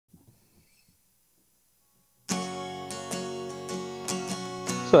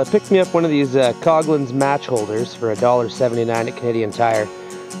So I picked me up one of these Coughlin's match holders for $1.79 at Canadian Tire.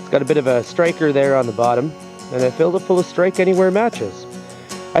 It's got a bit of a striker there on the bottom, and I filled it full of Strike Anywhere matches.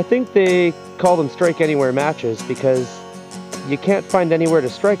 I think they call them Strike Anywhere matches because you can't find anywhere to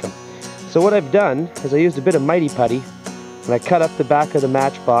strike them. So what I've done is I used a bit of mighty putty, and I cut up the back of the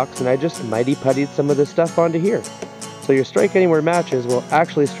matchbox, and I just mighty puttied some of this stuff onto here. So your Strike Anywhere matches will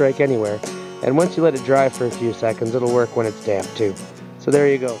actually strike anywhere, and once you let it dry for a few seconds, it'll work when it's damp too. So there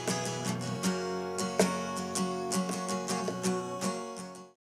you go.